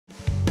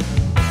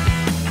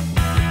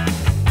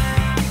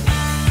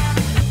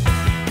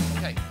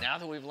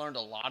learned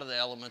a lot of the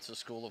elements of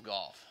School of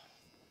Golf,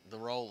 the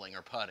rolling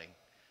or putting,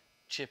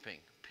 chipping,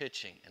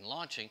 pitching, and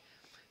launching.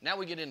 Now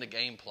we get into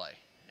gameplay,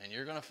 and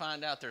you're going to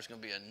find out there's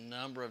going to be a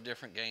number of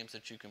different games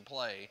that you can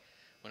play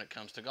when it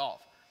comes to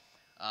golf.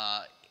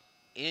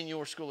 In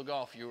your School of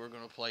Golf, you are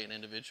going to play an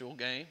individual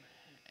game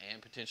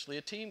and potentially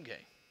a team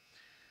game.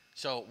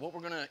 So what we're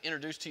going to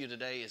introduce to you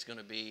today is going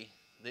to be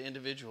the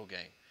individual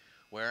game,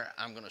 where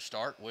I'm going to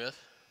start with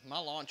my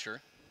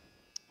launcher.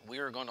 We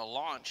are going to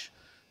launch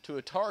to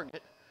a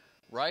target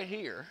right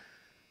here,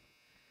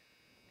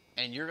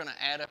 and you're going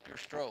to add up your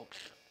strokes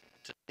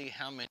to see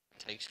how many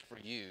it takes for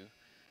you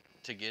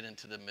to get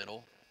into the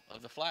middle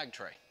of the flag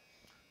tray.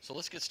 So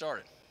let's get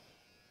started.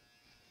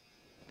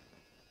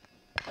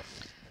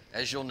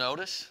 As you'll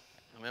notice,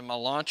 I'm in my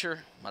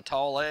launcher, my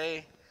tall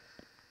A,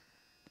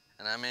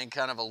 and I'm in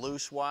kind of a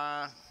loose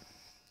Y.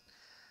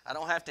 I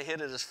don't have to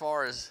hit it as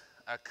far as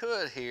I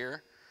could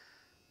here,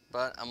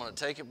 but I'm going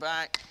to take it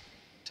back,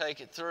 take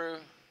it through,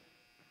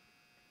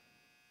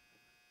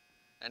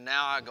 and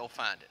now I go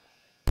find it.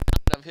 Now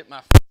that I've hit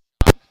my first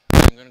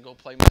shot, I'm going to go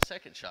play my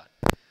second shot.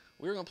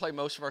 We're going to play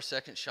most of our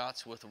second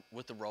shots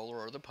with the roller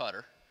or the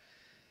putter,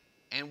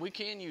 and we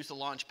can use the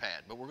launch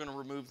pad, but we're going to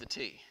remove the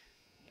tee.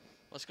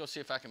 Let's go see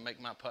if I can make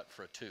my putt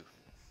for a 2.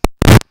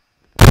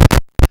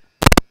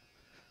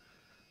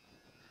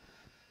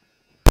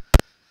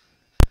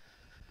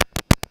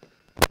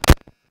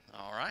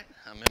 All right,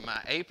 I'm in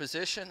my A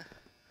position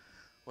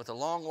with a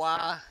long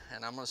Y,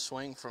 and I'm going to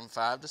swing from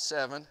 5 to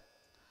 7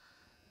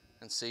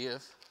 and see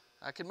if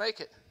I can make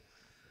it.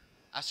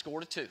 I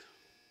scored a 2.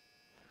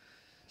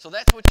 So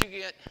that's what you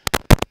get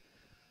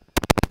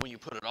when you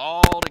put it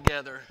all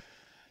together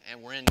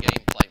and we're in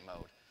gameplay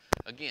mode.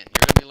 Again,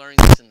 you're going to be learning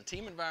this in the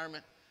team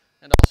environment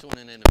and also in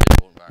an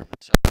individual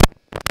environment. So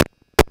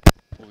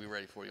we'll be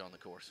ready for you on the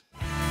course.